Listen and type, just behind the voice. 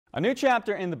A new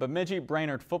chapter in the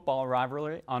Bemidji-Brainerd football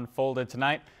rivalry unfolded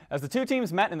tonight as the two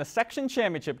teams met in the section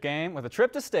championship game with a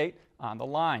trip to state on the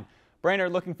line.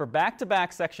 Brainerd looking for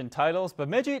back-to-back section titles,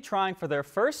 Bemidji trying for their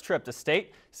first trip to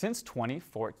state since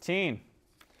 2014.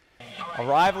 A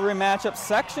rivalry matchup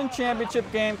section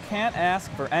championship game can't ask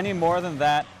for any more than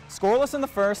that. Scoreless in the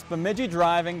first, Bemidji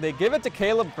driving, they give it to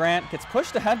Caleb Grant, gets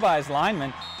pushed ahead by his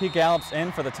lineman. He gallops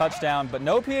in for the touchdown, but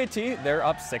no PAT, they're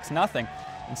up 6-0.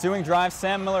 Ensuing drive,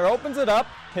 Sam Miller opens it up,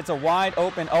 hits a wide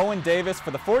open Owen Davis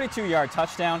for the 42-yard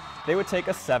touchdown. They would take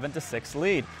a 7-6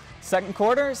 lead. Second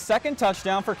quarter, second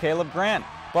touchdown for Caleb Grant.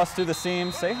 Bust through the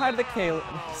seam, say hi to the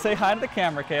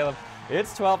camera, Caleb.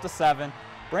 It's 12-7.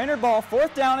 Brainerd ball,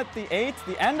 fourth down at the 8.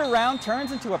 The end around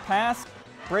turns into a pass.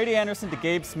 Brady Anderson to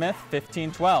Gabe Smith,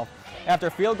 15-12. After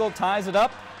a field goal ties it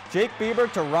up, Jake Bieber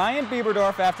to Ryan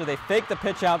Bieberdorf after they fake the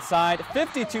pitch outside.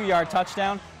 52-yard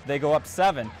touchdown. They go up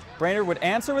 7. Brainerd would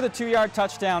answer with a 2-yard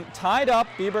touchdown. Tied up,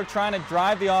 Bieber trying to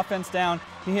drive the offense down.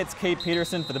 He hits Kate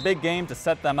Peterson for the big game to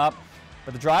set them up.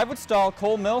 But the drive would stall.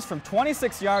 Cole Mills from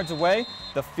 26 yards away.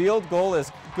 The field goal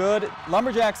is good.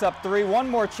 Lumberjacks up 3. One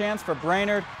more chance for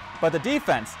Brainerd. But the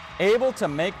defense able to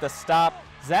make the stop.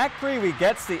 Zach Creevy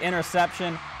gets the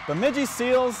interception. Bemidji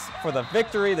seals for the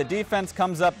victory. The defense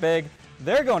comes up big.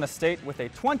 They're going to state with a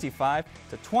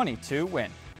 25-22 win.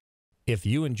 If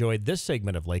you enjoyed this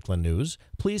segment of Lakeland News,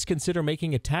 please consider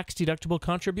making a tax-deductible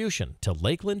contribution to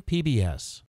Lakeland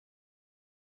PBS.